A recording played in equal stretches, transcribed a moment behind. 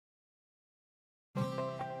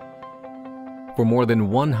For more than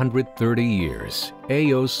 130 years,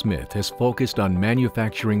 A.O. Smith has focused on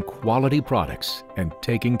manufacturing quality products and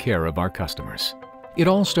taking care of our customers. It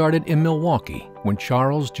all started in Milwaukee when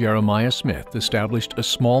Charles Jeremiah Smith established a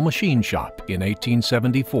small machine shop in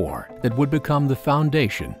 1874 that would become the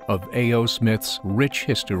foundation of A.O. Smith's rich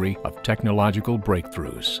history of technological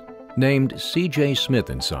breakthroughs. Named C.J. Smith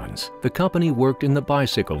 & Sons, the company worked in the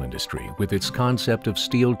bicycle industry with its concept of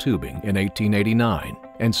steel tubing in 1889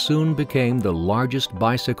 and soon became the largest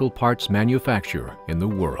bicycle parts manufacturer in the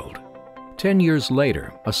world. 10 years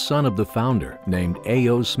later, a son of the founder named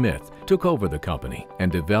A.O. Smith took over the company and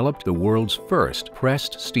developed the world's first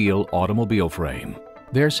pressed steel automobile frame.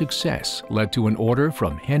 Their success led to an order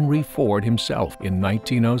from Henry Ford himself in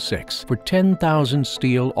 1906 for 10,000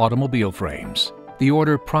 steel automobile frames. The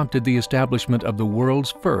order prompted the establishment of the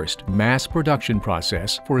world's first mass production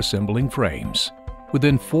process for assembling frames.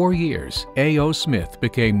 Within 4 years, A.O. Smith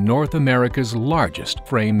became North America's largest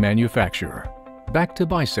frame manufacturer. Back to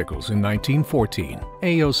bicycles in 1914,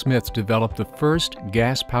 A.O. Smith developed the first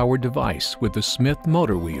gas-powered device with the Smith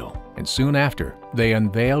motor wheel, and soon after, they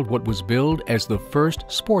unveiled what was billed as the first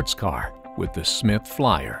sports car with the Smith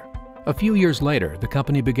Flyer. A few years later, the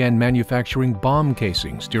company began manufacturing bomb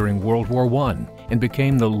casings during World War I and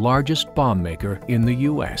became the largest bomb maker in the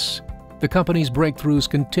U.S. The company's breakthroughs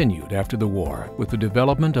continued after the war with the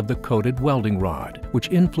development of the coated welding rod, which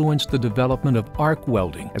influenced the development of arc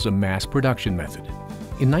welding as a mass production method.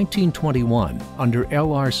 In 1921, under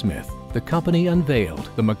L.R. Smith, the company unveiled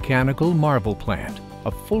the Mechanical Marble Plant,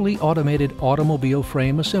 a fully automated automobile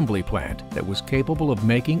frame assembly plant that was capable of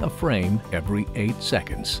making a frame every 8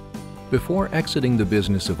 seconds. Before exiting the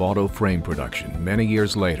business of auto frame production many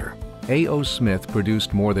years later, A.O. Smith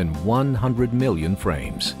produced more than 100 million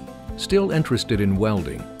frames. Still interested in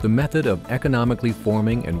welding, the method of economically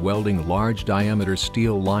forming and welding large diameter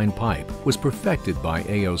steel line pipe was perfected by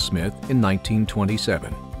A.O. Smith in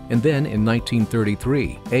 1927. And then in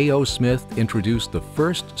 1933, A.O. Smith introduced the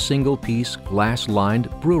first single-piece glass-lined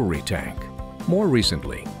brewery tank. More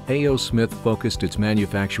recently, A.O. Smith focused its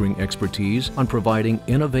manufacturing expertise on providing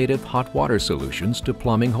innovative hot water solutions to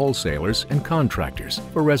plumbing wholesalers and contractors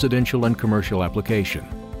for residential and commercial application.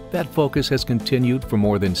 That focus has continued for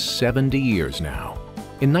more than 70 years now.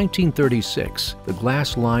 In 1936, the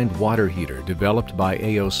glass-lined water heater developed by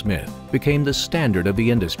A.O. Smith became the standard of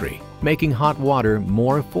the industry, making hot water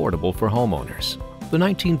more affordable for homeowners. The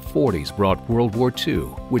 1940s brought World War II,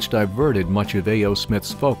 which diverted much of A.O.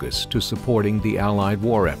 Smith's focus to supporting the Allied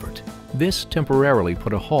war effort. This temporarily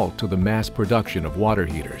put a halt to the mass production of water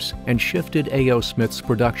heaters and shifted A.O. Smith's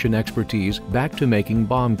production expertise back to making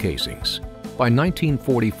bomb casings. By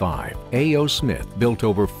 1945, A.O. Smith built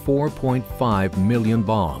over 4.5 million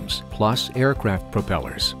bombs, plus aircraft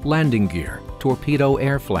propellers, landing gear, torpedo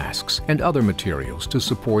air flasks, and other materials to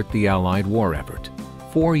support the Allied war effort.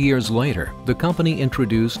 4 years later, the company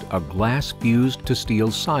introduced a glass-fused to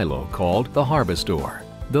steel silo called the Harvestor.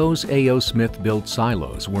 Those A.O. Smith-built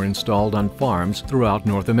silos were installed on farms throughout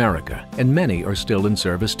North America, and many are still in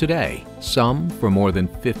service today, some for more than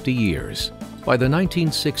 50 years. By the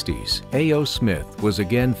 1960s, A.O. Smith was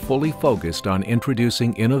again fully focused on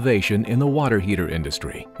introducing innovation in the water heater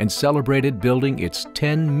industry and celebrated building its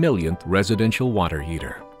 10 millionth residential water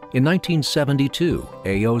heater. In 1972,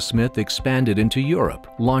 A.O. Smith expanded into Europe,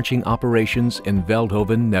 launching operations in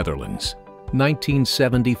Veldhoven, Netherlands.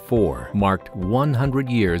 1974 marked 100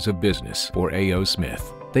 years of business for A.O.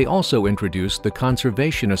 Smith. They also introduced the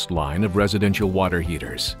conservationist line of residential water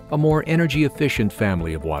heaters, a more energy-efficient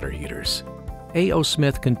family of water heaters. A.O.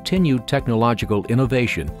 Smith continued technological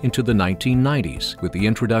innovation into the 1990s with the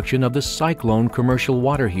introduction of the Cyclone commercial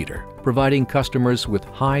water heater, providing customers with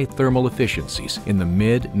high thermal efficiencies in the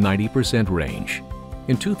mid-90% range.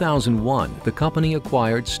 In 2001, the company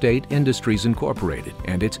acquired State Industries Incorporated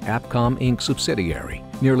and its Appcom Inc. subsidiary,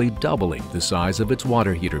 nearly doubling the size of its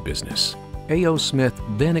water heater business. A.O. Smith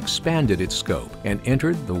then expanded its scope and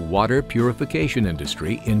entered the water purification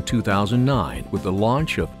industry in 2009 with the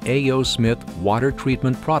launch of A.O. Smith Water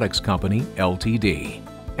Treatment Products Company, Ltd.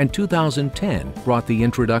 And 2010 brought the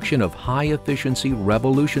introduction of high-efficiency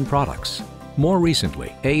Revolution products. More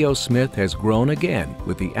recently, A.O. Smith has grown again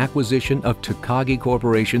with the acquisition of Takagi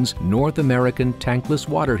Corporation's North American tankless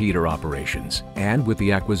water heater operations and with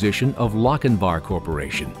the acquisition of Lochinvar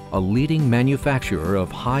Corporation, a leading manufacturer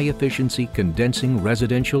of high-efficiency condensing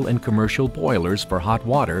residential and commercial boilers for hot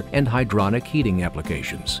water and hydronic heating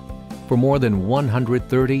applications. For more than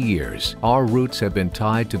 130 years, our roots have been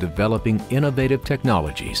tied to developing innovative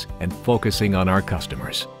technologies and focusing on our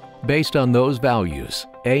customers. Based on those values,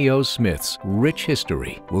 A.O. Smith's rich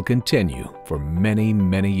history will continue for many,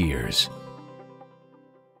 many years.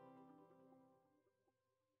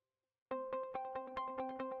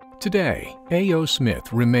 Today, A.O.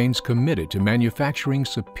 Smith remains committed to manufacturing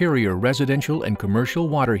superior residential and commercial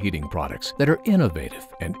water heating products that are innovative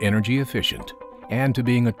and energy efficient, and to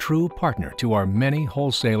being a true partner to our many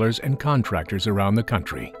wholesalers and contractors around the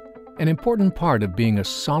country. An important part of being a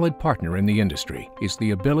solid partner in the industry is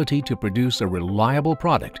the ability to produce a reliable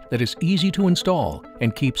product that is easy to install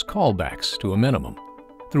and keeps callbacks to a minimum.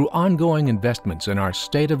 Through ongoing investments in our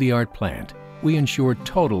state-of-the-art plant, we ensure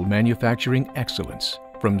total manufacturing excellence,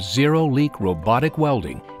 from zero-leak robotic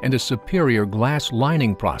welding and a superior glass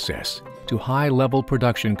lining process to high-level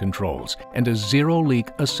production controls and a zero-leak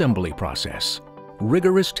assembly process.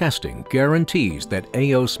 Rigorous testing guarantees that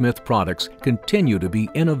A.O. Smith products continue to be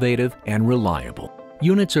innovative and reliable.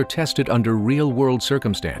 Units are tested under real-world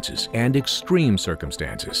circumstances and extreme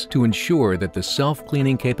circumstances to ensure that the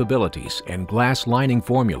self-cleaning capabilities and glass lining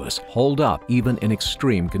formulas hold up even in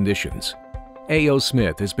extreme conditions. A.O.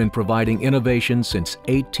 Smith has been providing innovation since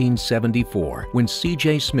 1874 when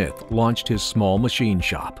C.J. Smith launched his small machine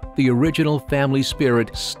shop. The original family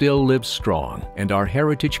spirit still lives strong, and our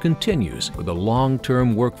heritage continues with a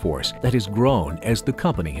long-term workforce that has grown as the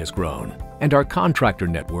company has grown. And our contractor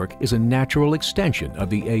network is a natural extension of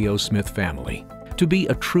the A.O. Smith family. To be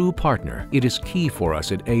a true partner, it is key for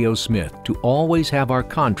us at A.O. Smith to always have our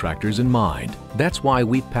contractors in mind. That's why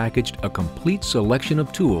we packaged a complete selection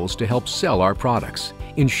of tools to help sell our products,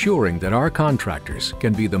 ensuring that our contractors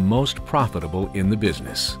can be the most profitable in the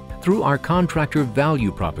business. Through our contractor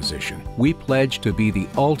value proposition, we pledge to be the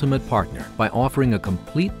ultimate partner by offering a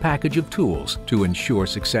complete package of tools to ensure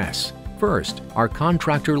success. First, our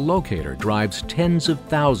contractor locator drives tens of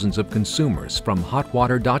thousands of consumers from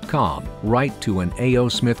hotwater.com right to an A.O.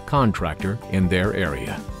 Smith contractor in their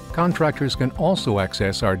area. Contractors can also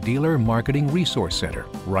access our Dealer Marketing Resource Center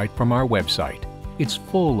right from our website. It's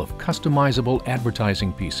full of customizable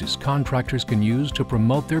advertising pieces contractors can use to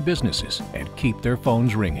promote their businesses and keep their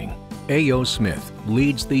phones ringing. A.O. Smith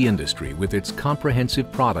leads the industry with its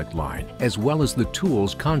comprehensive product line, as well as the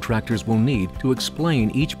tools contractors will need to explain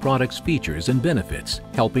each product's features and benefits,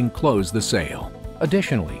 helping close the sale.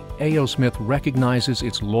 Additionally, A.O. Smith recognizes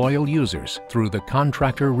its loyal users through the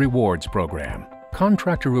Contractor Rewards program.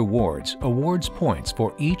 Contractor Rewards awards points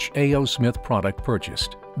for each A.O. Smith product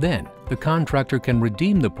purchased. Then, the contractor can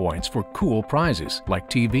redeem the points for cool prizes like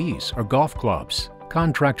TVs or golf clubs.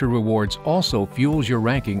 Contractor Rewards also fuels your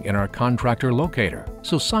ranking in our contractor locator,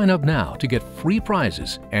 so sign up now to get free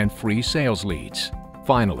prizes and free sales leads.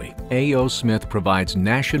 Finally, A.O. Smith provides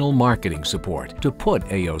national marketing support to put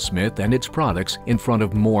A.O. Smith and its products in front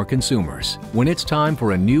of more consumers. When it's time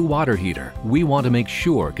for a new water heater, we want to make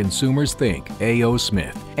sure consumers think A.O.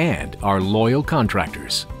 Smith and our loyal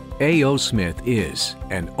contractors. A.O. Smith is,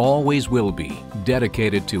 and always will be,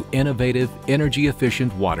 dedicated to innovative,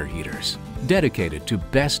 energy-efficient water heaters. Dedicated to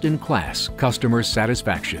best-in-class customer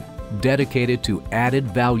satisfaction. Dedicated to added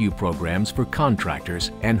value programs for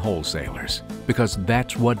contractors and wholesalers. Because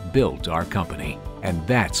that's what built our company, and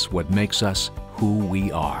that's what makes us who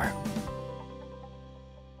we are.